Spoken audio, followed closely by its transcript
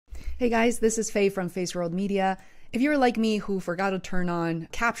Hey guys, this is Faye from Feisworld Media. If you're like me who forgot to turn on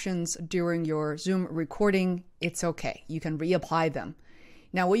captions during your Zoom recording, it's okay. You can reapply them.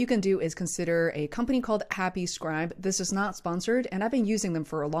 Now, what you can do is consider a company called Scribe. This is not sponsored, and I've been using them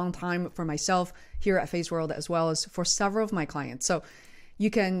for a long time for myself here at Feisworld as well as for several of my clients. So you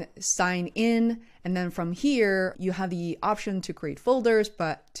can sign in, and then from here, you have the option to create folders,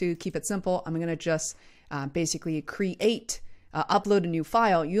 but to keep it simple, I'm gonna just basically upload a new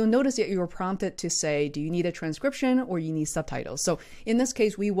file. You'll notice that you were prompted to say, do you need a transcription or you need subtitles? So in this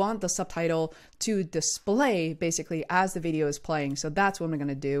case, we want the subtitle to display basically as the video is playing. So that's what I'm going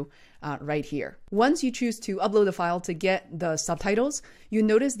to do right here. Once you choose to upload the file to get the subtitles, you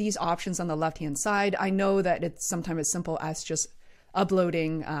notice these options on the left-hand side. I know that it's sometimes as simple as just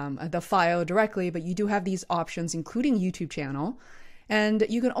uploading the file directly, but you do have these options, including YouTube channel. And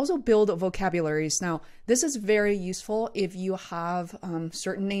you can also build vocabularies. Now, this is very useful if you have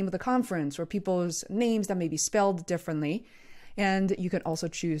certain name of the conference or people's names that may be spelled differently. And you can also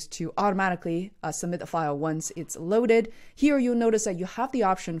choose to automatically submit the file once it's loaded. Here, you'll notice that you have the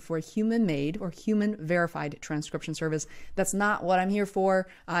option for human-made or human-verified transcription service. That's not what I'm here for.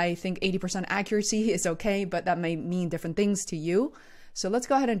 I think 80% accuracy is okay, but that may mean different things to you. So let's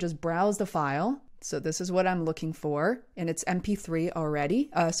go ahead and just browse the file. So this is what I'm looking for, and it's MP3 already.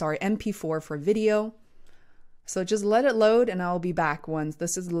 MP4 for video. So just let it load, and I'll be back once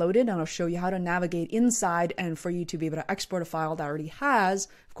this is loaded, and I'll show you how to navigate inside and for you to be able to export a file that already has,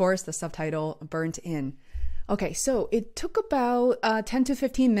 of course, the subtitle burnt in. Okay, so it took about 10 to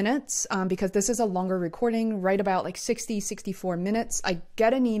 15 minutes because this is a longer recording, right about like 64 minutes. I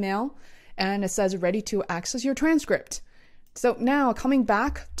get an email, and it says ready to access your transcript. So now coming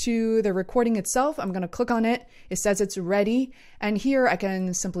back to the recording itself, I'm going to click on it. It says it's ready. And here I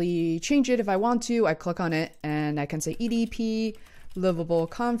can simply change it if I want to. I click on it and I can say EDP, Livable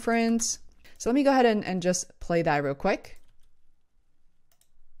Conference. So let me go ahead and just play that real quick.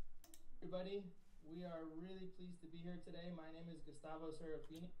 Everybody, we are really pleased to be here today. My name is Gustavo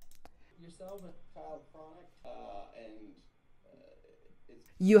Serafini. Yourself, Kyle Chronic,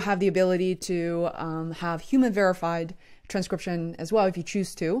 you have the ability to have human verified transcription as well if you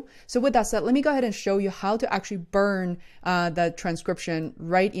choose to. So with that said, let me go ahead and show you how to actually burn the transcription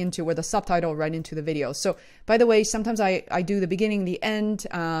right into, or the subtitle right into the video. So by the way, sometimes I do the beginning, the end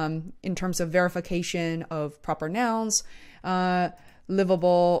in terms of verification of proper nouns,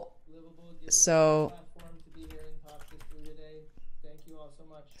 livable. So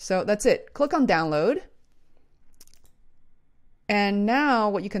so that's it. Click on download. And now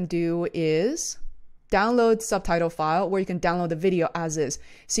what you can do is download subtitle file, where you can download the video as is.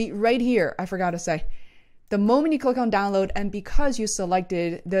 See right here, I forgot to say, the moment you click on download, and because you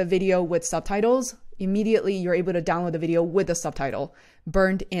selected the video with subtitles, immediately you're able to download the video with the subtitle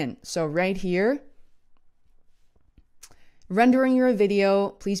burned in. So right here, rendering your video,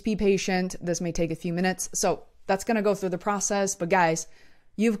 please be patient. This may take a few minutes. So that's gonna go through the process, but guys,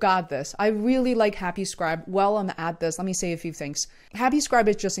 you've got this. I really like Scribe. While I'm at this, let me say a few things. Scribe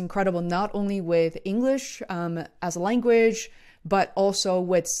is just incredible, not only with English as a language, but also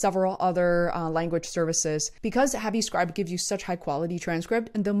with several other language services. Because Scribe gives you such high quality transcript,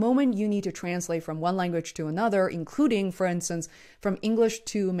 and the moment you need to translate from one language to another, including, for instance, from English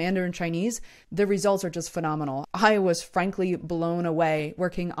to Mandarin Chinese, the results are just phenomenal. I was frankly blown away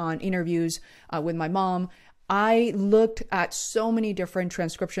working on interviews with my mom. I looked at so many different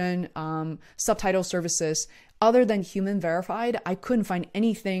transcription subtitle services. Other than human verified, I couldn't find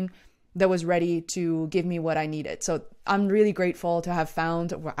anything that was ready to give me what I needed. So I'm really grateful to have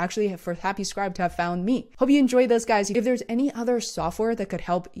found, or actually for Scribe to have found me. Hope you enjoyed this, guys. If there's any other software that could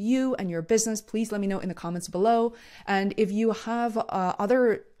help you and your business, please let me know in the comments below. And if you have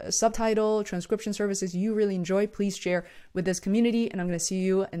other subtitle transcription services you really enjoy, please share with this community. And I'm going to see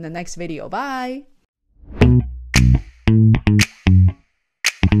you in the next video. Bye.